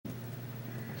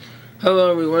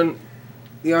Hello everyone,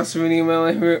 the awesome email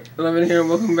 11 here, and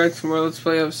welcome back to more Let's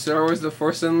Play of Star Wars The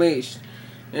Force Unleashed.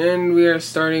 And we are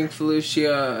starting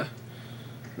Felucia,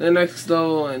 the next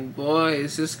level, and boy,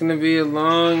 is this going to be a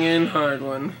long and hard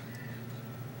one.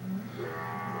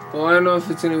 Well, I don't know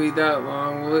if it's going to be that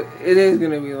long. Well, it is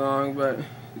going to be long, but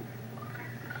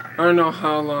I don't know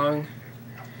how long.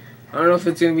 I don't know if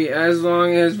it's going to be as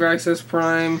long as Access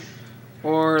Prime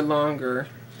or longer.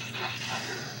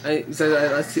 At least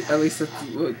that's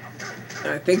what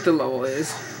I think the level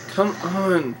is. Come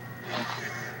on.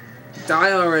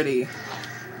 Die already.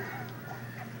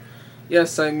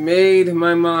 Yes, I made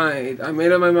my mind. I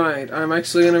made up my mind. I'm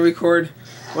actually going to record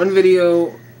one or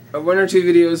two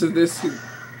videos of this.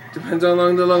 Depends how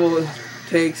long the level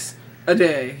takes, a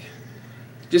day.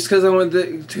 Just because I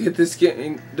wanted to get this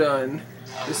getting done.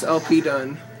 This LP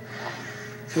done.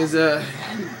 Because,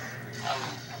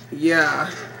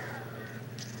 yeah.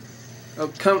 Oh,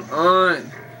 come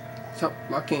on. Stop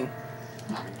blocking.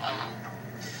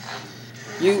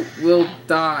 You will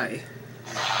die.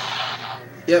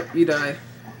 Yep, you died.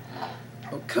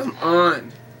 Oh, come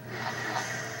on.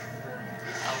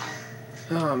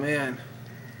 Oh, man.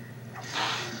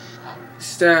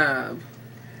 Stab.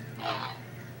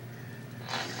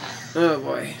 Oh,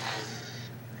 boy.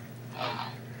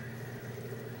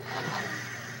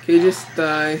 Okay, just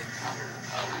die.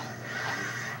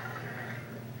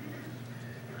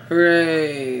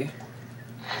 Hooray!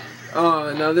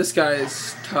 Oh, now this guy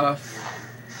is tough.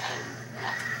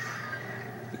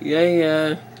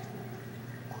 Yeah.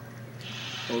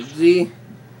 Hold Z.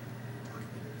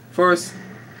 Force.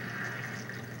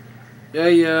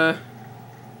 Yeah.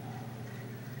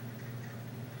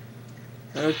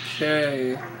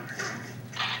 Okay.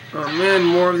 Oh man,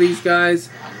 more of these guys.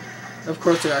 Of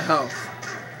course I got health.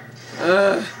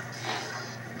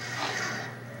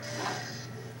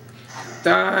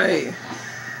 Die!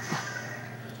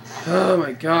 Oh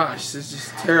my gosh, this is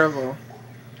just terrible.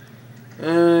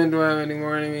 And do I have any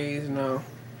more enemies? No.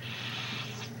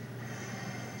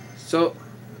 So,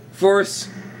 Force.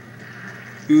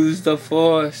 Use the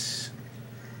Force.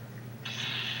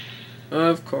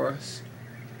 Of course.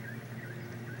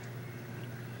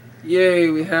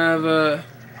 Yay, we have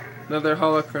another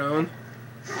holocron.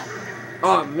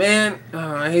 Oh man,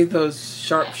 I hate those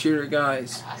sharpshooter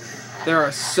guys. They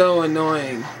are so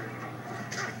annoying.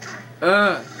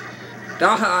 Die!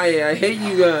 I hate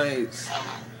you guys.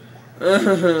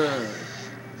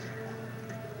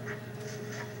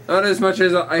 Not as much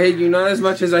as I hate you, not as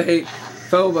much as I hate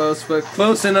Phobos, but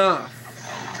close enough.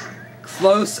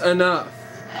 Close enough.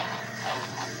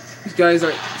 These guys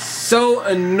are so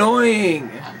annoying.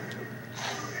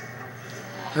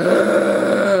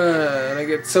 And I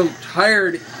get so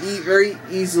tired very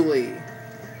easily.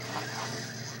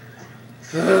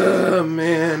 Oh,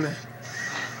 man.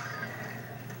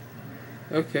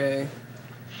 Okay.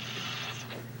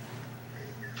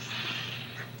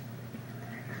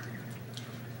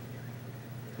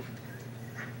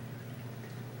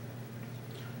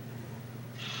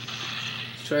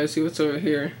 Let's try to see what's over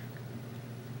here.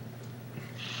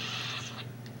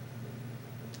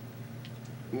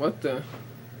 What the?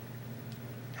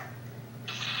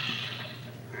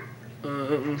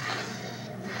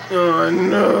 Oh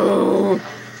no!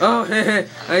 Oh,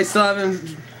 I still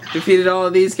haven't defeated all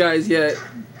of these guys yet.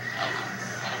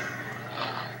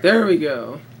 There we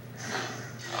go.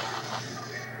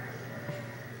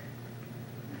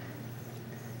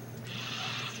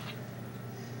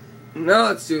 Now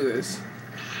let's do this.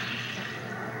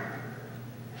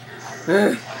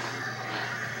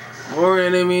 More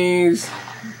enemies.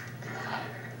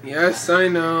 Yes, I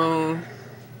know.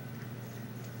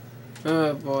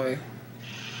 Oh boy.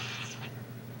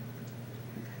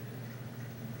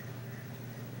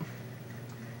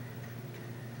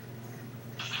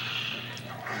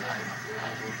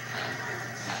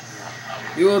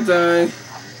 You will die.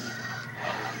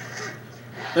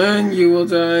 And you will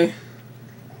die.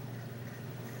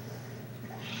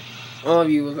 All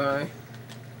of you will die.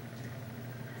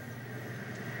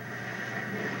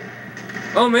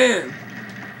 Oh man!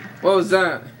 What was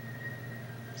that?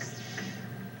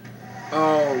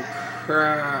 Oh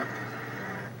crap.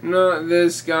 Not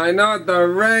this guy, not the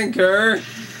Rancor!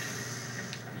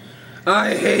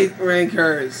 I hate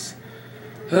Rancors.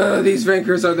 These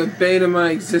Rancors are the bane of my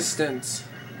existence.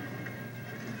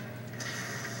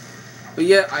 But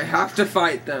yet, I have to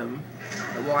fight them.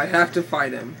 Well, I have to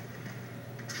fight him.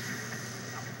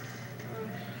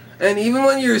 And even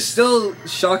when you're still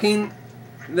shocking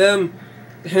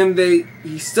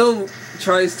he still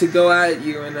tries to go at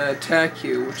you and attack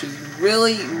you, which is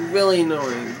really, really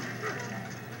annoying.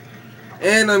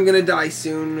 And I'm gonna die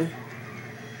soon.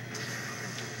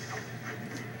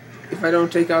 if I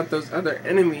don't take out those other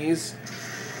enemies,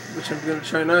 which I'm gonna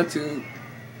try not to.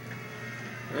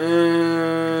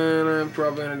 And I'm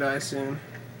probably gonna die soon.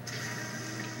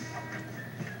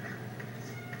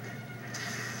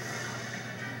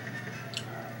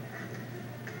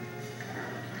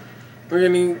 We're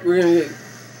gonna get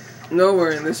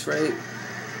nowhere in this fight.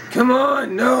 Come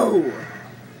on, no!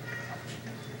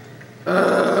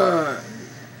 I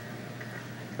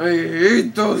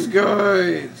hate those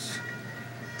guys.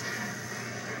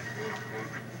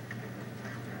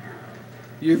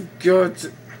 You've got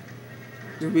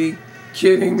to be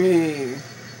kidding me.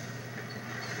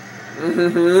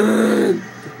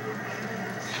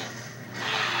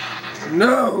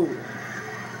 No!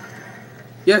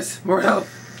 Yes, more health.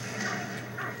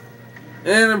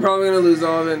 And I'm probably gonna lose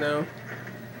all of it now.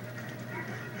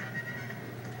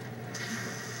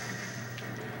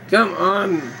 Come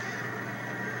on!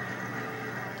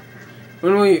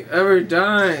 When will you ever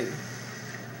die?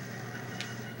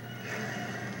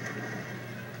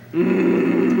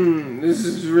 This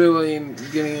is really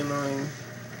getting annoying.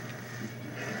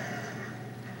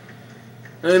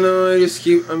 I know.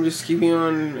 I'm just keeping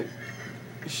on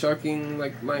shocking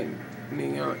like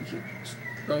lightning out,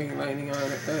 shocking lightning out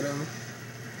at him.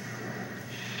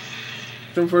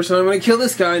 So first time I'm gonna kill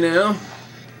this guy now,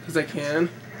 cause I can.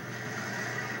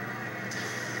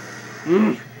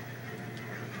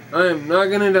 I am not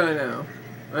gonna die now.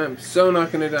 I am so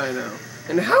not gonna die now.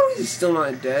 And how is he still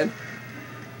not dead?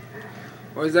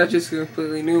 Or is that just a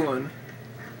completely new one?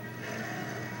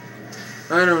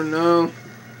 I don't know.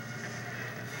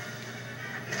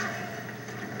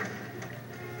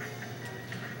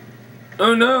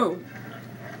 Oh no!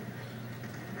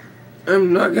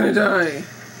 I'm not gonna die.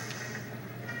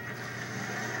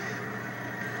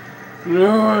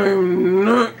 No, I'm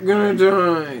not gonna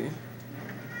die.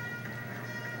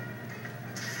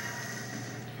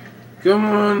 Come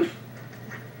on.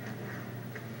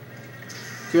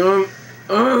 Come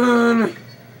on.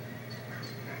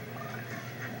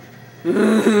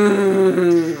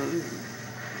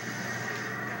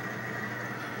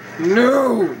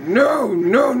 No, no,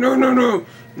 no, no, no, no.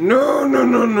 No, no,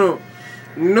 no, no.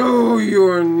 No, you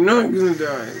are not gonna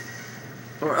die.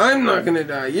 Or I'm not gonna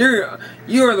die. You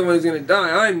are the one who's gonna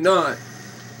die. I'm not.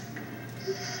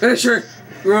 Finisher.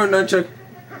 We're on nunchuck.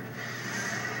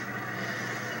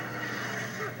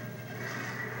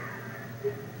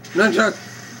 Nunchuck.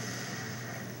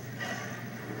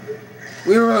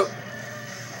 We were out.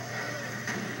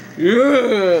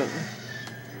 Yeah.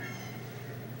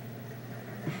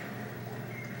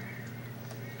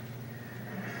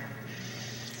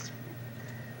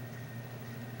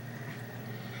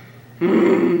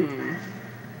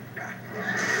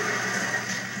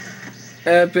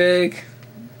 Epic.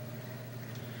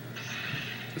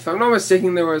 If I'm not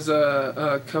mistaken, there was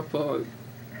a couple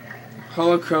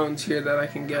holocrons here that I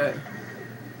can get.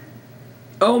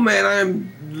 Oh man, I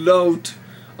am low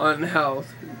on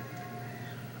health.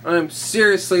 I am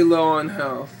seriously low on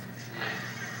health.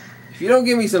 If you don't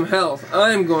give me some health,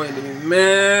 I'm going to be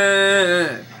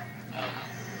mad.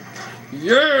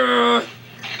 Yeah!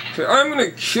 So I'm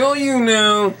gonna kill you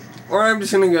now, or I'm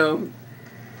just gonna go.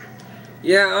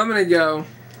 Yeah, I'm gonna go.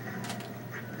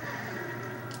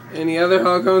 Any other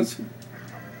holocrons?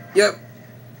 Yep.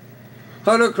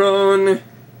 Holocron.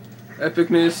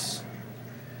 Epicness.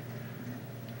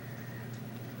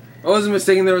 I wasn't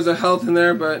mistaken, there was a health in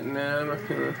there, but nah, I'm not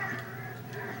gonna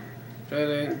try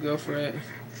to go for it.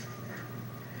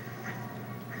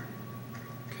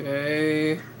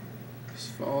 Okay. Just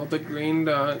follow the green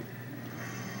dot.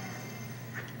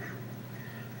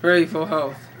 Hooray, full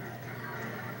health.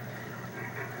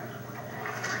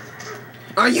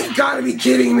 Oh, you gotta be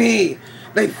kidding me!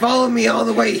 They followed me all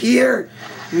the way here?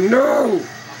 No!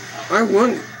 I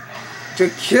want to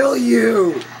kill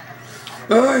you!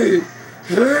 I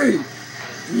hate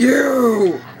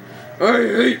you! I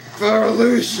hate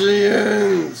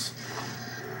Felucians!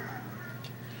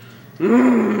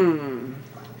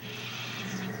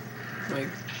 My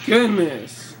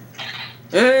goodness!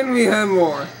 And we have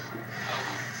more.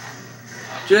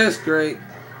 Just great.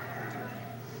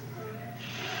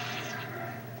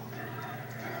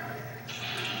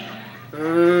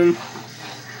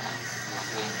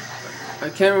 I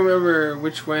can't remember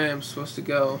which way I'm supposed to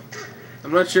go.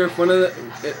 I'm not sure if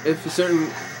if a certain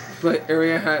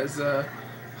area has a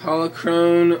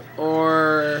holocron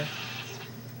or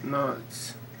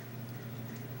not.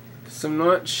 'Cause I'm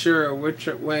not sure which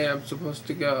way I'm supposed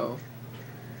to go.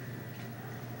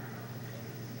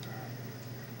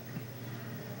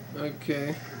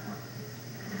 Okay.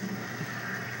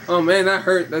 Oh man, that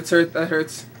hurt. That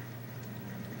hurts.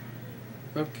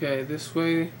 Okay, this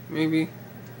way, maybe.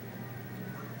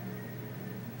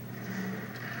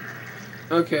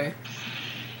 Okay.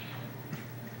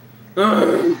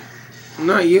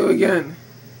 Not you again.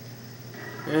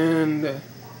 And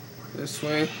this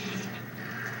way.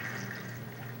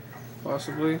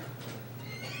 Possibly.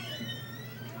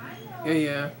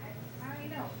 Yeah.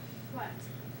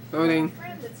 Loading.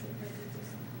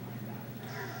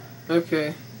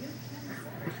 Okay.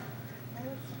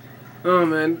 Oh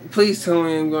man, please tell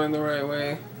me I'm going the right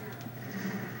way.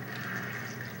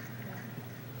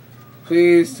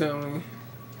 Please tell me.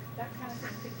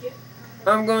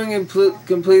 I'm going in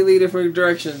completely different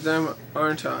directions,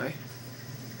 aren't I?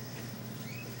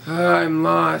 I'm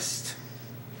lost.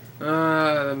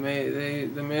 The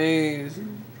maze. The maze.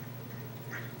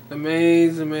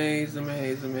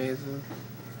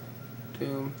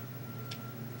 Doom.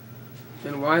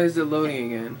 And why is it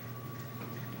loading again?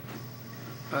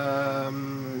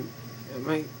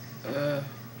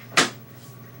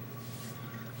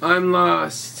 I'm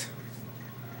lost.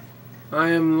 I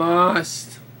am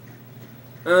lost.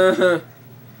 Why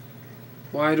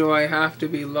do I have to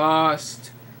be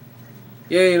lost?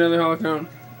 Yay, another holocron.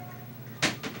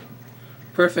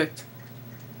 Perfect.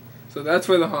 So that's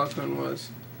where the holocron was.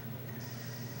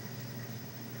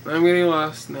 I'm getting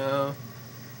lost now.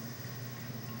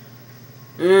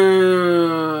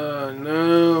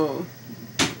 No.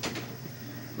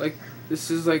 Like,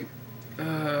 this is like,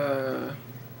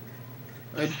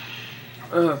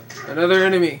 another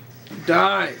enemy.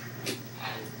 Die.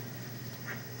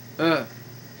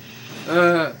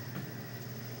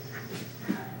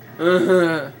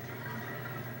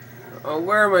 Oh,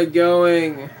 where am I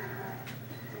going?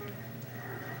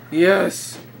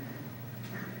 Yes.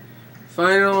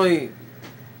 Finally.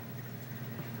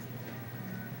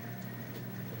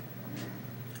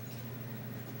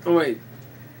 Oh wait.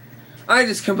 I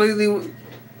just completely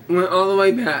went all the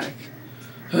way back.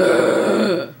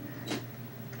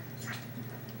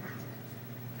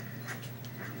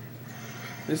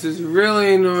 This is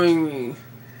really annoying me.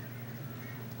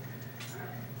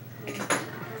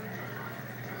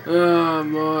 Oh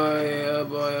boy, oh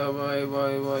boy, oh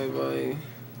boy, boy.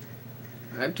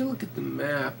 I have to look at the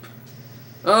map.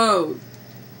 Oh,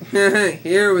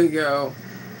 here we go.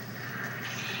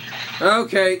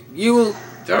 Okay, you will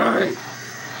die.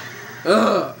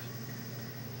 Ugh.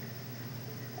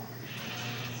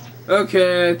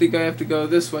 Okay, I think I have to go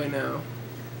this way now.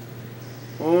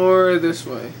 Or this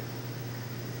way.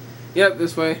 Yep,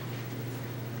 this way.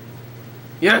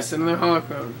 Yes, another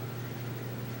holocron.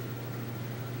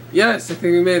 Yes, I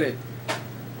think we made it.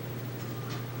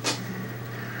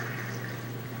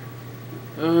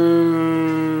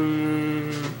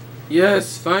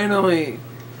 Yes, finally.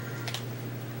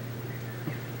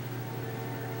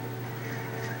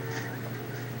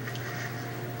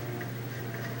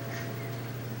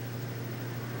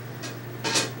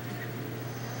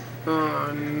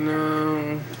 Oh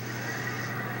no.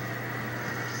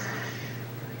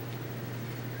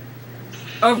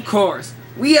 Of course,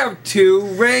 we have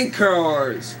 2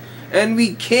 rancors, and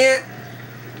we can't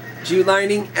do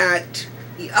lining at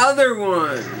the other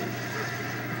one.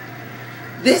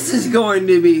 This is going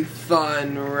to be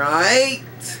fun, right?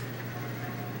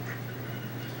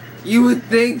 You would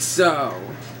think so.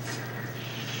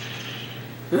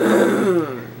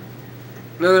 Another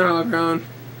holocron.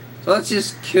 So let's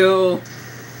just kill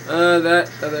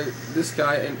this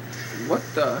guy, and what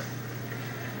the?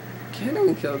 Can't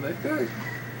even kill that guy.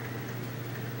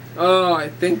 Oh, I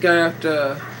think I have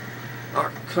to.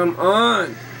 Oh, come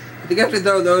on! I think I have to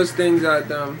throw those things at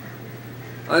them.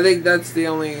 I think that's the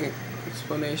only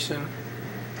explanation.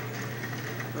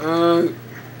 Yeah,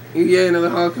 another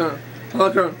holocron.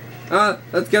 Holocron.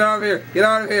 Let's get out of here. Get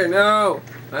out of here. No,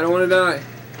 I don't want to die.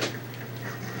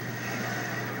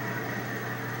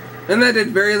 And that did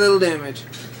very little damage.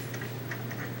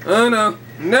 Oh no.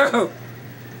 No.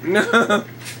 No.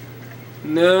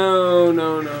 No,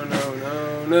 no, no, no,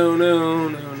 no, no, no,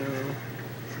 no, no.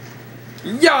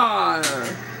 Yeah!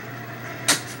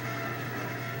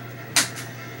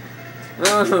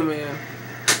 Oh man.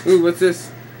 Ooh, what's this?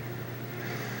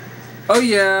 Oh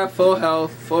yeah, full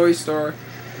health, full restore.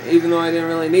 Even though I didn't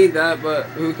really need that, but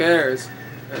who cares?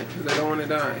 Because I don't want to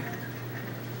die.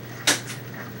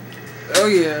 Oh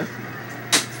yeah.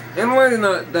 And why did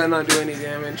that not do any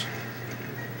damage?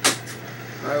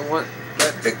 I want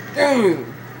that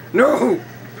thing. No!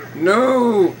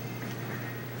 No!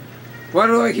 Why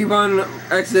do I keep on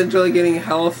accidentally getting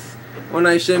health when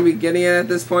I shouldn't be getting it at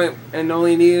this point and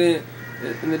only needing it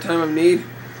in the time of need?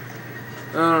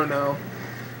 I don't know.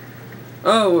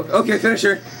 Oh, okay,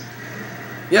 finisher.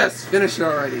 Yes, finished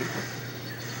already.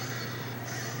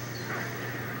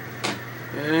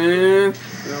 And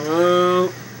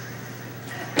go.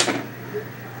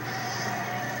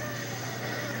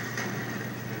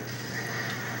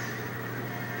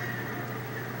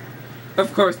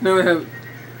 Of course, now we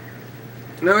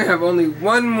have only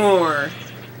one more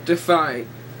to fight.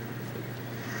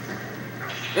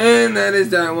 And that is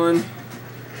that one.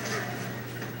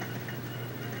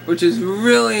 Which is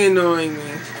really annoying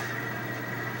me.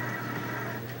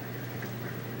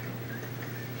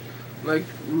 Like,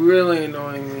 really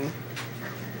annoying me.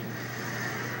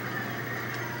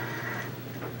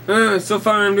 So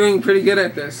far I'm doing pretty good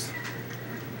at this.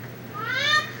 Mom?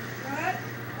 What?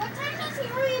 What time does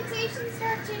the orientation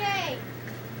start today?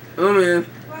 Oh man.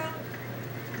 Well,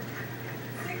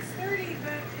 6:30,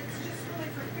 but it's just really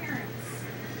for parents.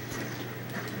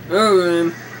 Oh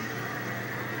man.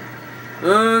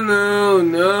 Oh no,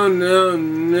 no, no,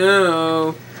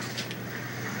 no.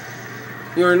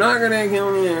 You're not gonna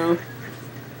kill me now.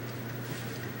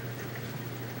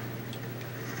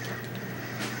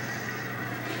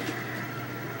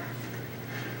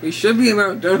 We should be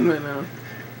about done by now.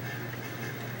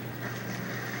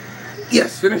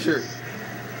 Yes, finisher.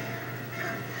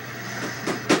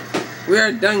 We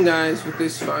are done, guys, with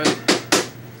this fight.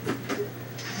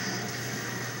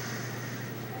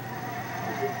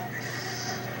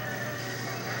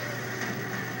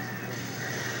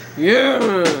 Yeah.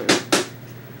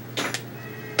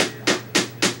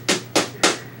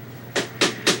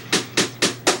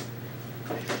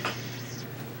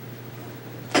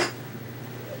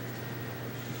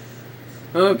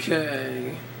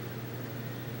 Okay.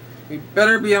 We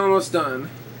better be almost done.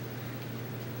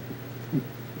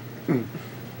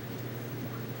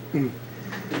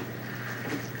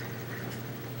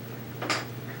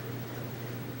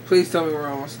 Please tell me we're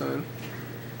almost done.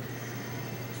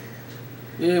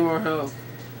 You need more help.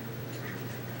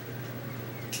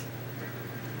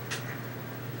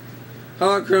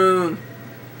 Holocrone.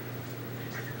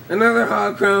 Another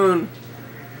holocrone.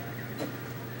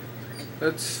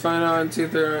 Let's find out and see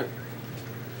if there are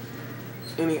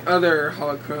any other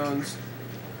holocrones.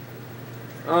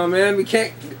 Oh man, we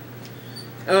can't.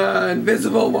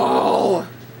 Invisible wall.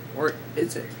 Or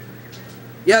is it?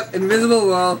 Yep, invisible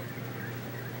wall.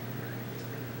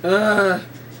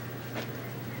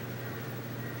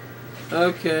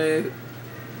 Okay.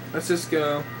 Let's just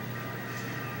go.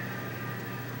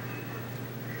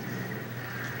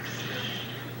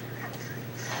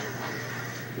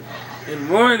 And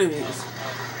more enemies.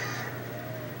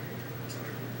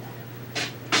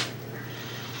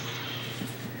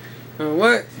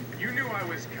 What? You knew I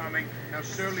was coming. Now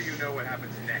surely you know what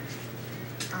happens next.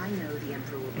 I know the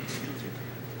Emperor will be defeated.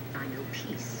 I know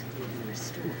peace will be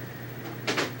restored.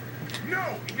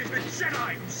 No! It is the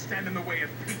Jedi who stand in the way of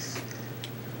peace.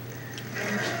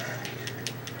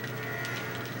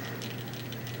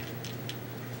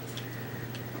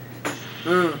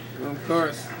 Of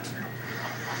course.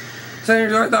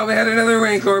 Senator, I thought we had another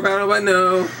Rancor battle, but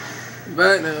no.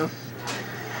 But no.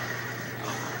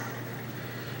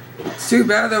 It's too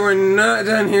bad that we're not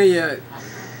done here yet.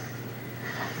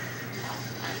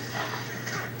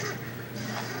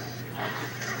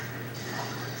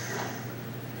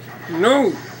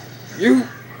 No! You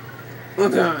will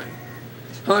die.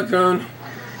 Holocron.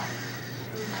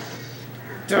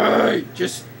 Die!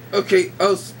 Just... Okay,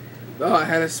 oh, I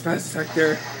had a spaz attack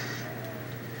there.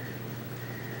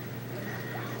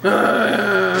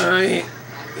 I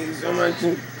hate you so much.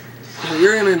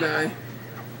 You're gonna die.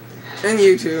 And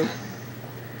you too.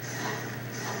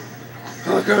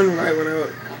 Holocron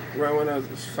right when I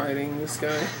was fighting this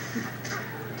guy.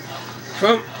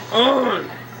 Come on!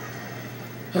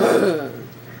 Another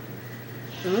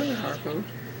Harpoon.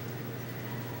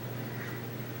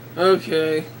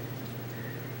 Okay.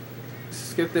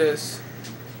 Let's get this.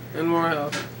 And more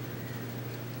health.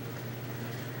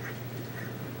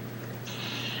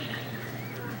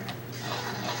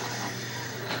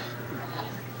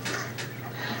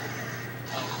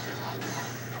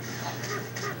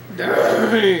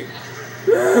 Die!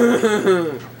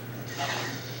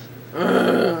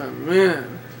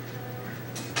 Man.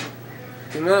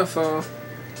 Do not fall.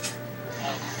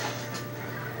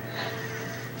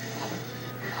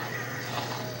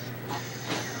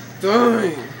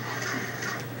 Die!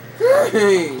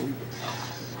 Die!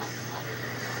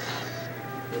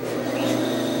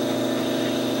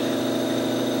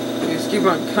 Just keep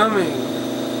on coming.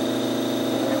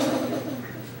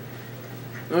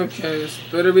 Okay, this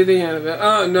better be the end of it.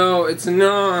 Oh no, it's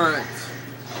not.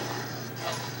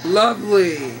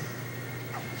 Lovely.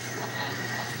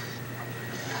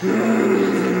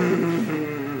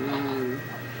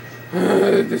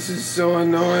 This is so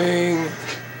annoying.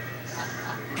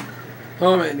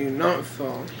 Oh man, do not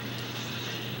fall.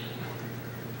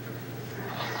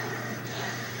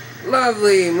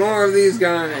 Lovely, more of these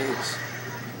guys.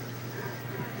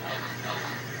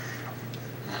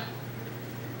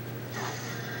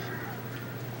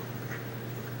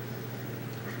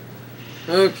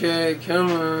 Okay,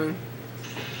 come on.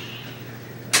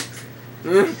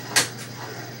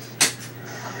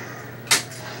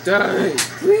 Die,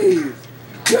 please.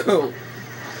 No.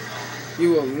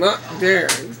 You will not dare.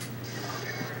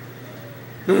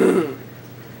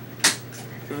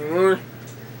 More?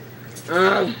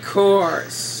 Of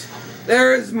course.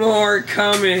 There is more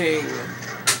coming.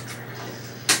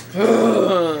 I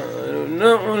do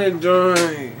not want to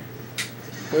die.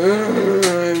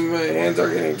 My hands are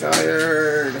getting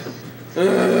tired.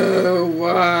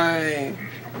 Why?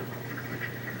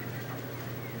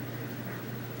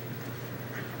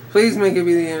 Please make it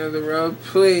be the end of the road.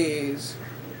 Please.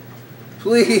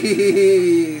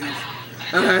 Please.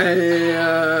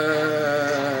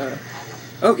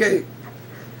 Okay.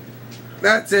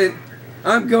 That's it.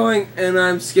 I'm going and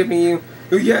I'm skipping you.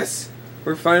 Oh, yes.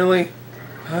 We're finally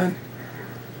done.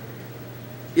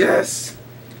 Yes.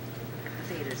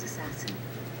 Vader's assassin,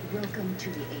 welcome to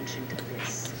the ancient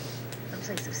abyss, a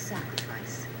place of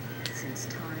sacrifice since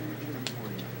time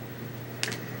immemorial.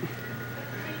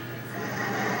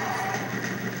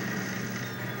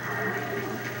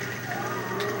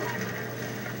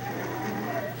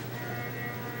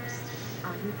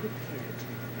 Are you prepared to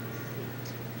meet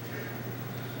fate?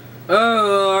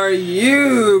 Oh, are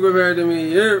you prepared to meet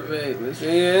your fate, Miss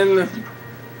Ian?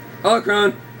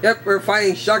 Holocron. Yep, we're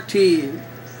fighting Shaak Ti.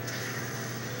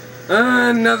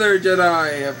 Another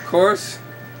Jedi, of course.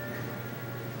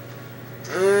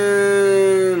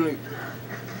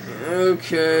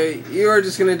 Okay, you are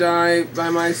just gonna die by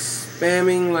my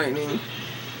spamming lightning.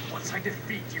 Once I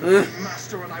defeat you, my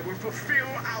master and I will fulfill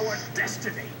our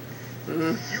destiny.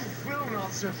 You will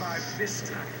not survive this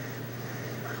time.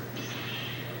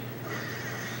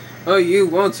 Oh, you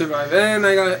won't survive. And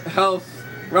I got health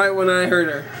right when I hurt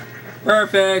her.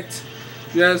 Perfect.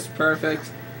 Just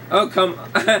perfect. Oh, come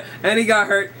on. And he got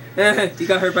hurt. He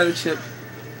got hurt by the chip.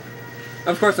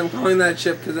 Of course, I'm calling that a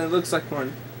chip because it looks like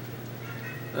one.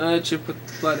 A chip with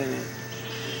blood in it.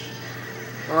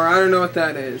 Or I don't know what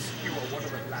that is. You are one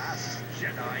of the last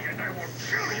Jedi, and I will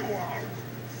kill you all.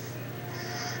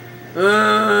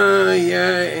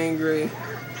 Yeah, angry.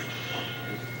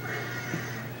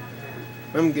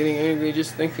 I'm getting angry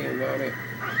just thinking about it.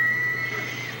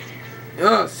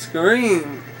 Oh,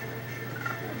 scream!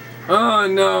 Oh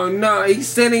no, no! She's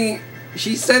sending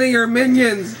her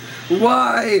minions.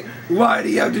 Why? Why do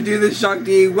you have to do this, Shaak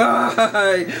Ti?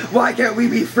 Why? Why can't we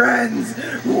be friends?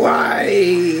 Why?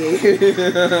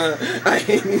 I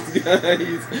hate these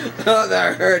guys. Oh,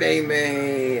 they're hurting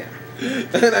me.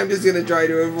 And I'm just gonna try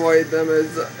to avoid them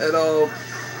in all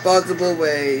possible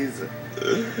ways.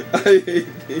 I hate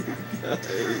these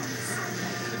guys.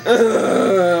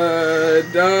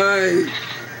 Die!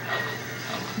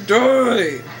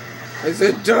 Die! I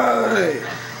said die!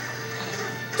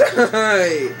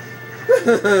 Die!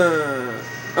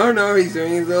 Oh no, he's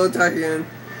doing his little attack again.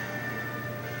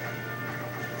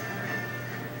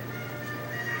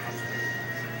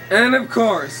 And of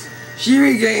course, she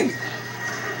regained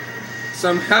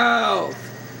some health.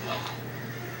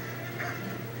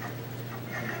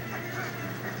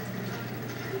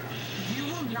 You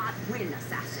will not win,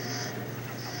 assassin.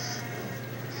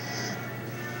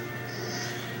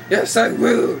 Yes, I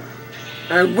will.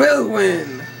 I will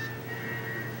win.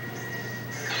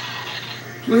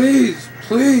 Please,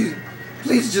 please,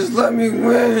 please just let me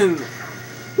win.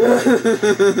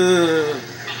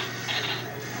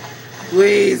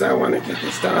 Please, I want to get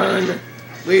this done.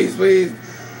 Please, please.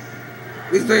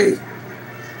 Please, please.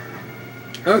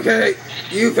 Okay,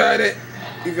 you've had it.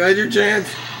 You've had your chance.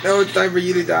 Now it's time for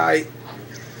you to die.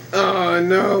 Oh,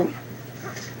 no.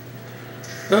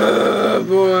 Oh,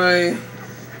 boy.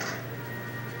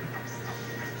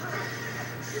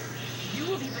 You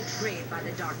will be betrayed by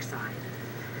the dark side.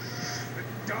 The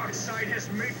dark side has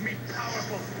made me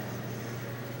powerful.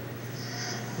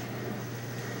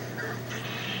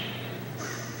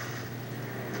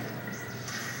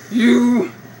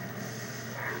 You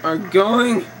are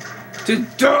going to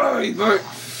die, but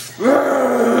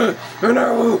and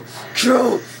I will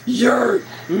kill your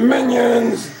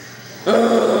minions.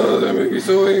 Oh, that makes me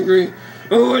so angry.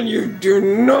 Oh, and you do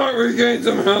not regain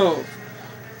some health.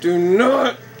 Do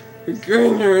not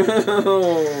regain your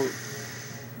health.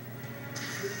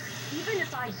 Even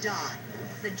if I die,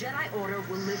 the Jedi Order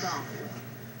will live on.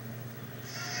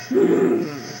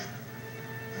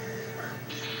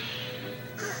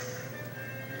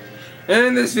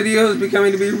 And this video is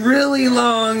becoming to be really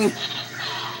long.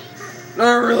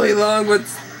 Not really long, but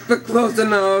close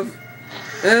enough.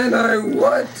 And I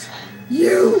want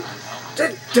you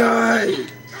to die.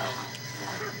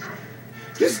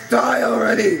 Just die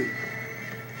already.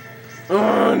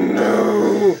 Oh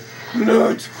no,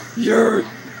 not your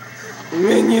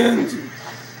minions.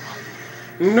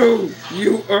 No,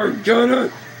 you are gonna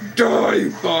die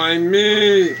by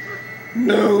me.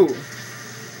 No.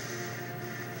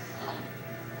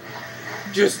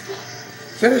 Just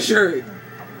finish her.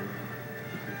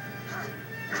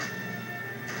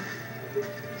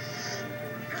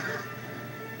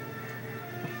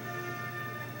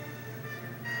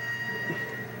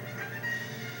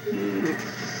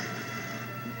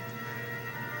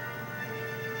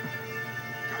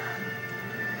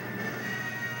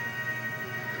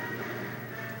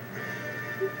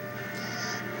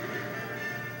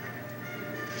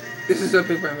 This is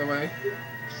epic, by the way.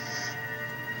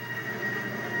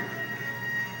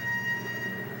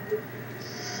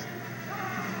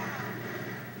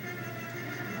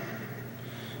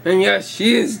 And yes,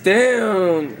 she is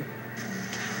down.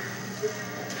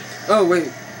 Oh, wait.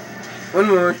 One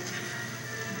more.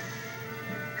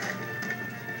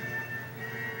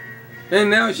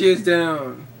 And now she is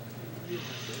down. You are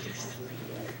Vader's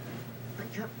slave,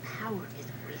 but your power is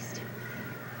wasted.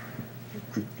 You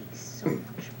could be so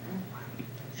much more.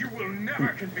 You will never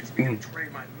convince me to betray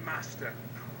my master.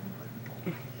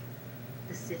 Poor boy.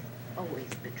 The Sith always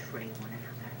betray one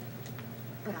another.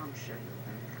 But I'm sure you'll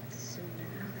learn that soon enough.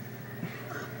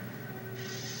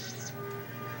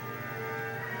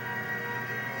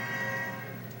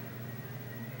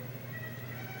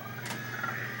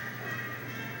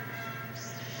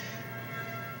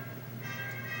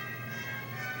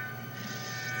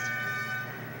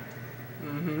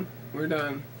 We're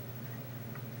done.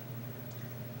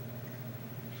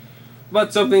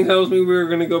 But something tells me we're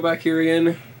gonna go back here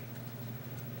again.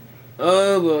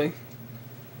 Oh boy.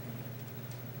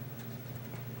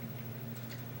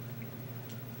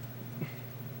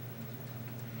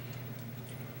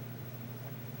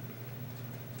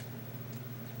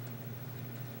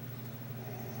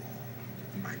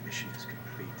 My mission is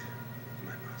complete,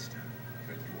 my master.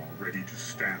 That you are ready to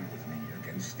stand with me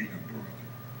against the Emperor.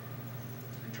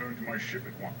 Return to my ship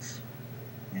at once.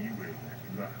 We will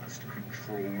at last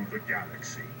control the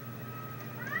galaxy.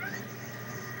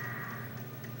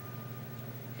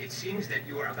 It seems that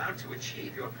you are about to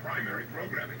achieve your primary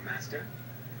programming, Master.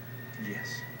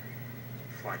 Yes.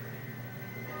 Finally.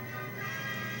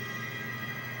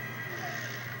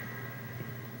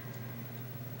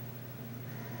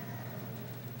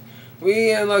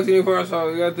 We unlocked a new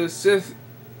parcel. We got the Sith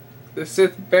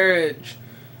barrage.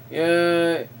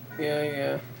 Yeah.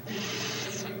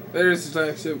 There's the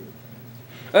time ship.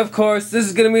 Of course, this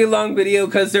is gonna be a long video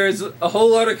because there's a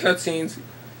whole lot of cutscenes.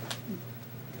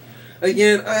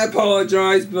 Again, I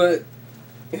apologize, but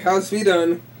it has to be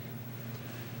done.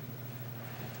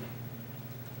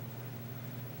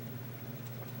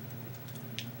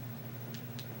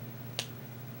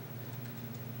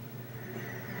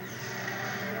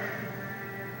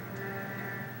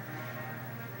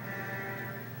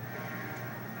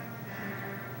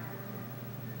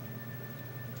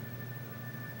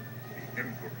 The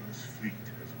Emperor's fleet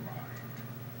has arrived.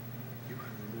 You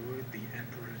have lured the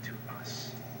Emperor to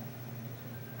us.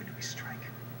 When do we strike?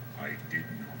 I did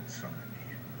not summon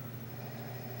him.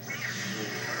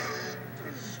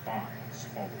 His spies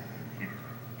follow him here.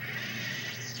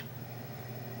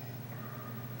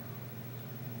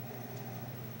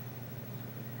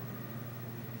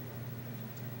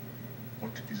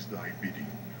 What is thy bidding,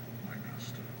 my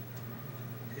master?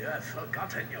 You have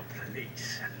forgotten your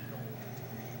place, Lord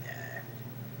Vader.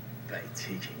 By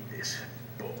taking this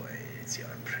boy as your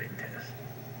apprentice,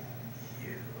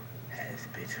 you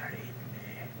have betrayed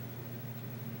me.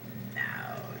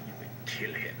 Now you will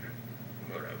kill him,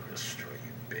 or I will destroy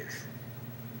you both.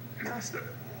 Master,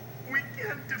 we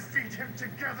can defeat him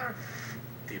together.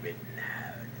 Do it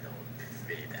now, Lord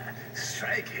Vader.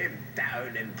 Strike him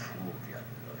down and prove your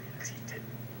loyalty to me.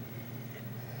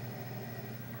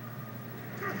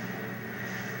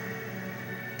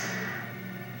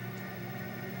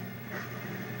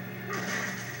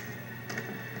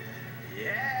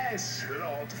 Yes,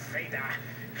 Lord Vader,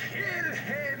 kill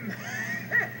him!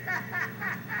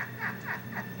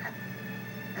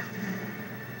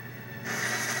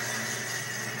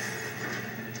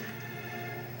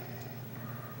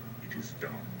 It is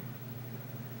done.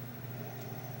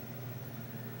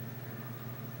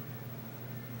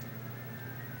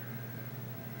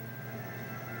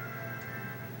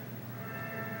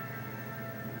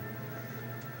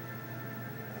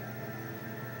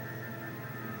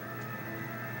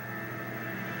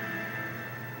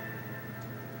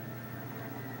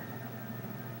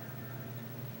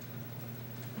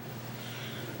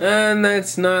 And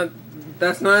that's not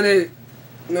it.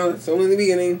 No, that's only the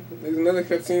beginning. There's another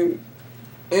cutscene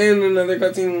and another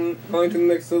cutscene going to the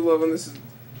next level, and this is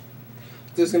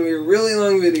just gonna be a really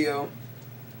long video.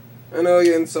 I know,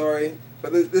 again, sorry,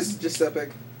 but this is just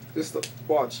epic. Just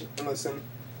watch and listen.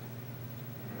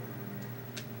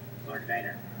 Lord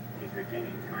Vader, he's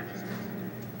regaining consciousness.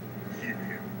 Keep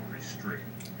him restrained.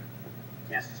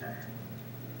 Yes, sir.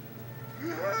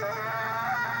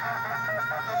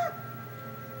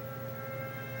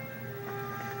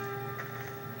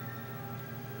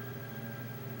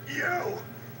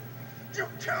 You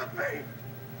killed me!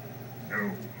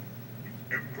 No.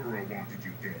 The Emperor wanted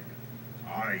you dead.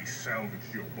 I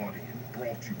salvaged your body and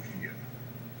brought you here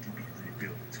to be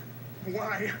rebuilt.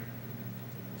 Why?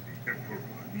 The Emperor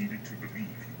needed to believe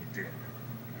you were dead.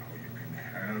 Now you can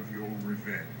have your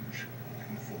revenge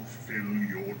and fulfill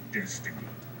your destiny.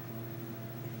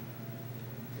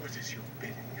 What is your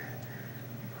bidding,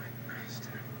 my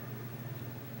master?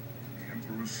 The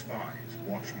Emperor's spies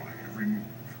watch my every move.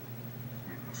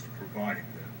 We must provide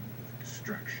them with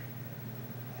distraction.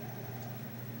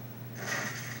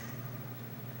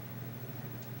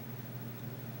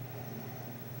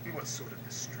 What sort of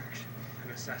distraction?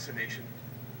 An assassination?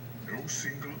 No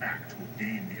single act will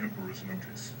gain the Emperor's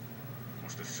notice. You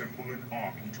must assemble an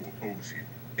army to oppose him.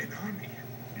 An army?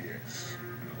 Yes,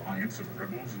 an alliance of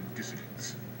rebels and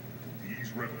dissidents.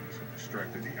 These rebels have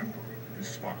distracted the Emperor and his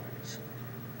spies.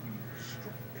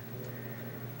 Strike.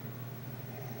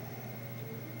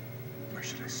 Where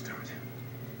should I start?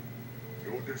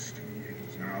 Your destiny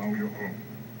is now your own.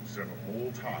 Sever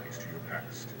all ties to your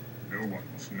past. No one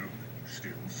must know that you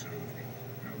still serve me.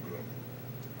 Now go.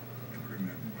 And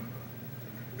remember,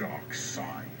 the dark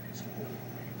side is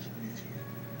always with you.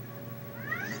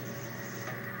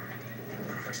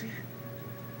 Percy?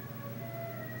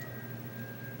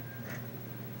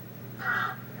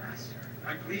 Ah, Master.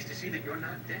 I'm pleased to see that you're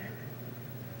not dead.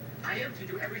 I am to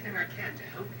do everything I can to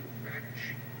help you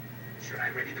vanish. Should I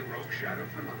ready the rogue shadow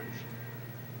for launch?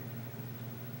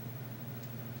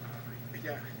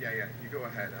 Yeah. You go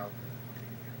ahead. I'll...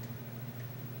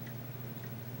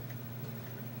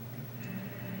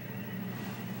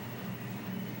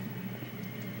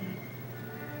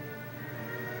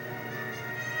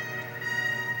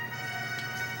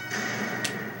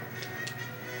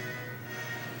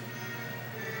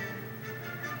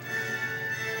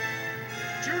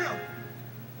 Juno!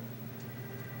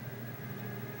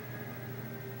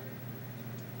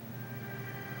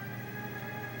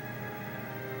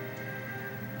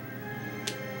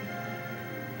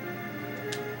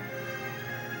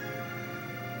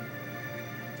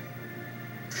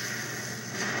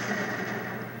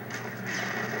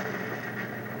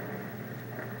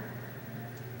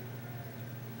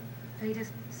 Vader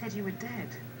said you were dead,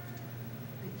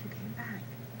 but you came back.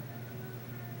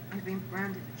 I've been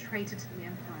branded a traitor to the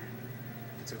Empire.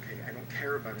 It's okay. I don't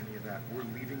care about any of that. We're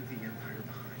leaving the Empire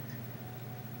behind.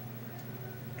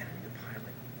 And I need a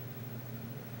pilot.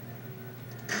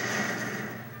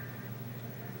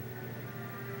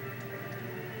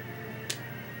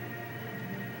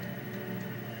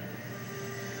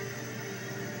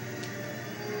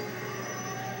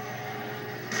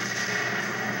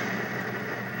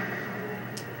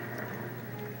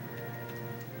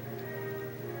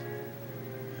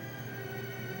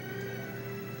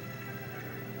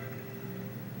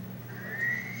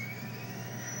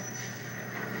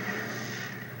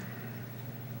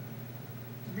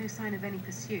 No sign of any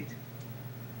pursuit.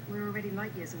 We're already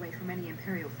light years away from any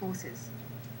Imperial forces.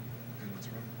 And what's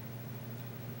wrong?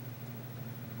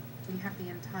 We have the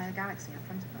entire galaxy in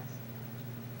front of us.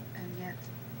 And yet,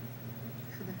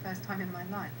 for the first time in my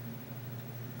life,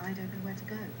 I don't know where to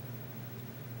go.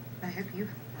 I hope you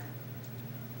have a plan.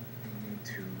 I need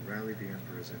to rally the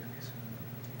Emperor's enemies.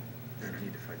 And I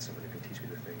need to find someone who can teach me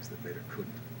the things that Vader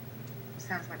couldn't.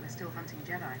 Sounds like we're still hunting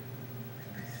Jedi.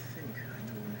 And I think I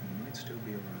know one who might still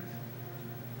be alive.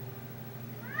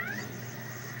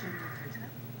 General Hota?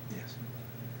 Yes.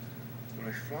 When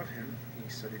I fought him, he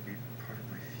said he'd be part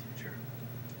of my future.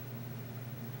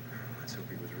 Let's hope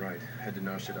he was right. Head to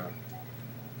Nar Shaddaa.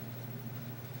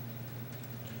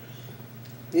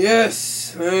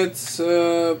 Yes, that's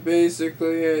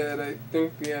basically it. I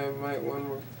think we have one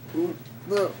more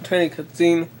little tiny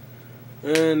cutscene.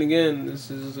 And again, this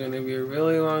is going to be a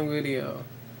really long video.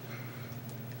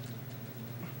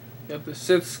 You have the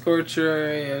Sith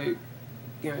Scorcher,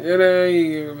 your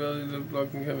ability to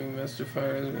block incoming Master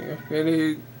Fires,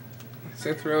 ready,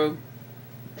 Sith Rogue.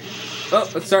 Oh,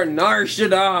 let's start Nar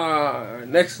Shaddaa,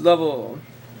 next level.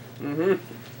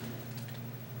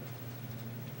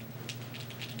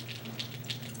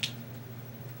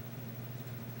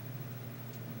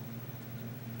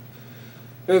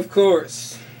 Of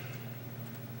course.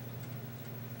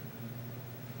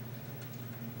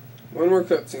 One more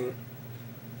cutscene.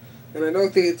 And I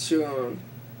don't think it's too long.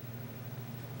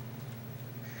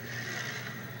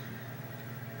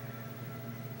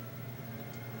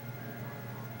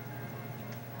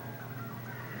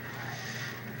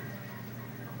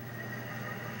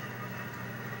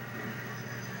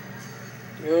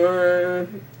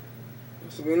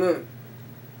 What's going on?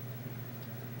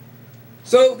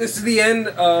 So, this is the end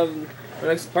of the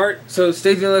next part. So,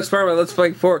 stay tuned to the next part of my Let's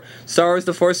Play for Star Wars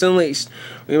The Force Unleashed.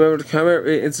 Remember to comment,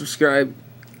 rate, and subscribe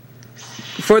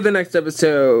for the next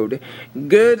episode.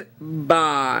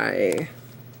 Goodbye.